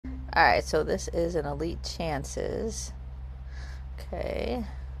Alright, so this is an elite chances. Okay.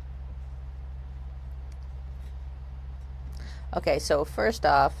 Okay, so first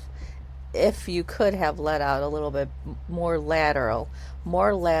off, if you could have let out a little bit more lateral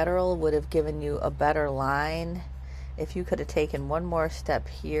would have given you a better line. If you could have taken one more step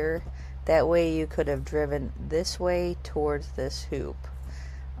here, that way you could have driven this way towards this hoop.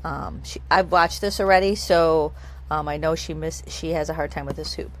 I've watched this already, so I know she has a hard time with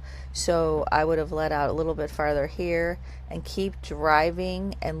this hoop. So I would have let out a little bit farther here and keep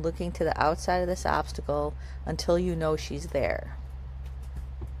driving and looking to the outside of this obstacle until you know she's there.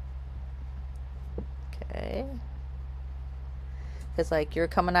 Okay. Because like you're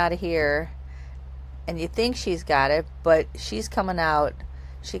coming out of here and you think she's got it, but she's coming out.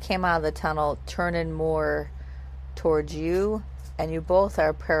 She came out of the tunnel turning more towards you, and you both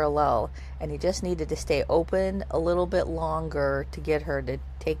are parallel, and you just needed to stay open a little bit longer to get her to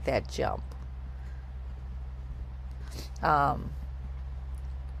take that jump. Alright,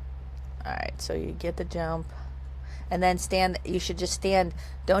 so you get the jump, and then stand. You should just stand.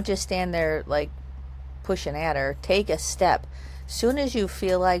 Don't just stand there like pushing at her. Take a step. Soon as you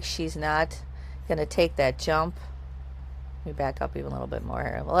feel like she's not going to take that jump, let me back up even a little bit more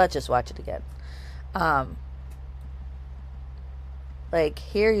here. Well, let's just watch it again. Like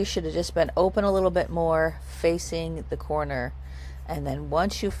here, you should have just been open a little bit more, facing the corner. And then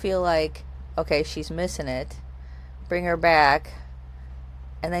once you feel like, okay, she's missing it, bring her back.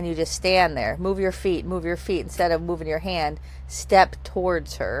 And then you just stand there. Move your feet. Instead of moving your hand, step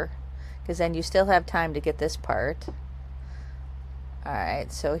towards her. Because then you still have time to get this part.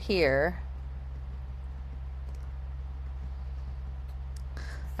 Alright, so here.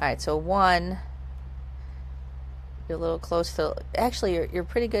 Alright, so one. You're a little close to, actually you're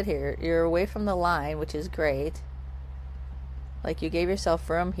pretty good here. You're away from the line, which is great. Like you gave yourself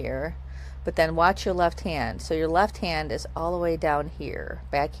room here. But then watch your left hand. So your left hand is all the way down here,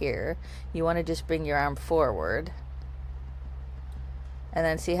 back here. You want to just bring your arm forward. And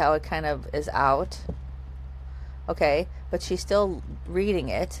then see how it kind of is out. Okay, but she's still reading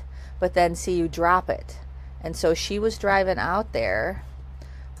it. But then see, you drop it. And so she was driving out there,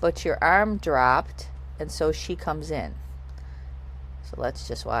 but your arm dropped, and so she comes in. So let's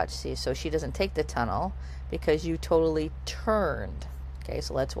just watch. See, so she doesn't take the tunnel because you totally turned. Okay,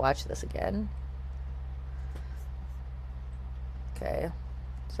 so let's watch this again. Okay,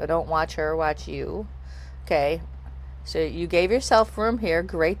 so don't watch her, watch you. Okay, so you gave yourself room here.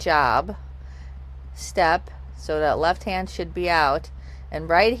 Great job. Step. So that left hand should be out. And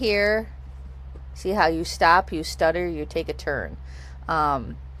right here, see how you stop, you stutter, you take a turn.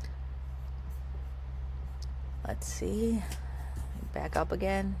 Let's see. Back up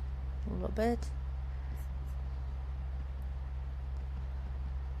again a little bit.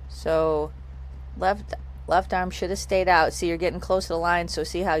 So left arm should have stayed out. See, you're getting close to the line, so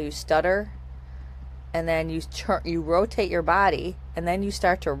see how you stutter? And then you rotate your body, and then you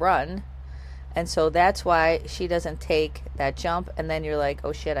start to run. And so that's why she doesn't take that jump, and then you're like,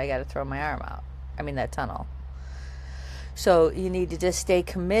 oh shit, I got to throw my arm out. I mean, that tunnel. So you need to just stay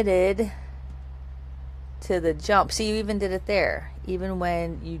committed to the jump. See, you even did it there. Even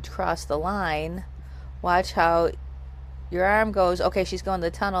when you cross the line, watch how your arm goes, okay, she's going to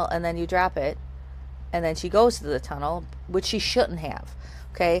the tunnel, and then you drop it, and then she goes to the tunnel, which she shouldn't have.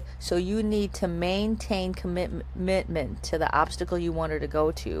 Okay, so you need to maintain commitment to the obstacle you want her to go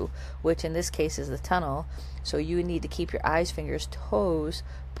to, which in this case is the tunnel. So you need to keep your eyes, fingers, toes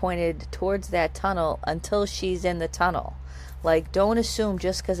pointed towards that tunnel until she's in the tunnel. Like, don't assume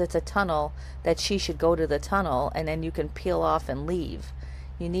just because it's a tunnel that she should go to the tunnel and then you can peel off and leave.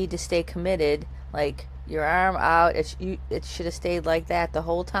 You need to stay committed, like your arm out. It should have stayed like that the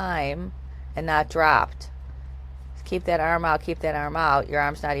whole time and not dropped. Keep that arm out, keep that arm out. Your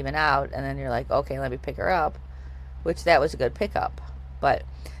arm's not even out, and then you're like, okay, let me pick her up, which that was a good pickup. But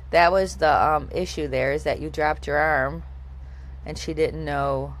that was the issue there, is that you dropped your arm and she didn't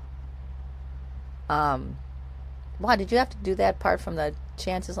know. Wow, did you have to do that part from the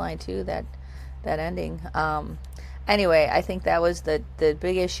chances line too, that ending? Anyway, I think that was the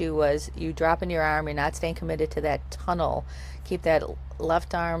big issue, was you dropping your arm, you're not staying committed to that tunnel. Keep that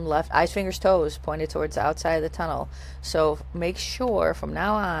left arm, left eyes, fingers, toes pointed towards the outside of the tunnel. So make sure from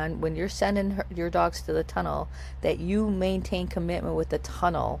now on, when you're sending your dogs to the tunnel, that you maintain commitment with the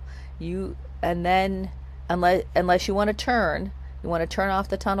tunnel. And then unless you want to turn off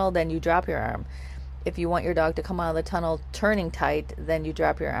the tunnel, then you drop your arm. If you want your dog to come out of the tunnel turning tight, then you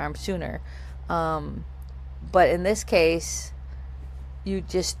drop your arm sooner. But in this case, you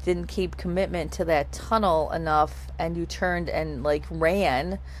just didn't keep commitment to that tunnel enough, and you turned and like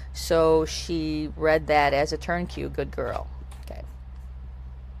ran, so she read that as a turn cue. Good girl.